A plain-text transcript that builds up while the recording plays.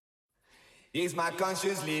Is my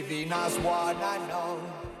conscience living as one unknown?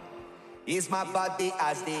 Is my body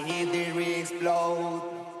as the ether explode?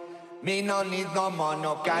 Me no need no more,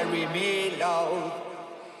 no carry me load.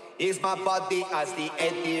 Is my body as the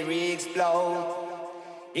ether explode?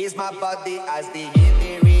 Is my body as the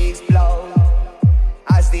ether explode?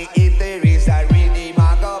 As the ether is a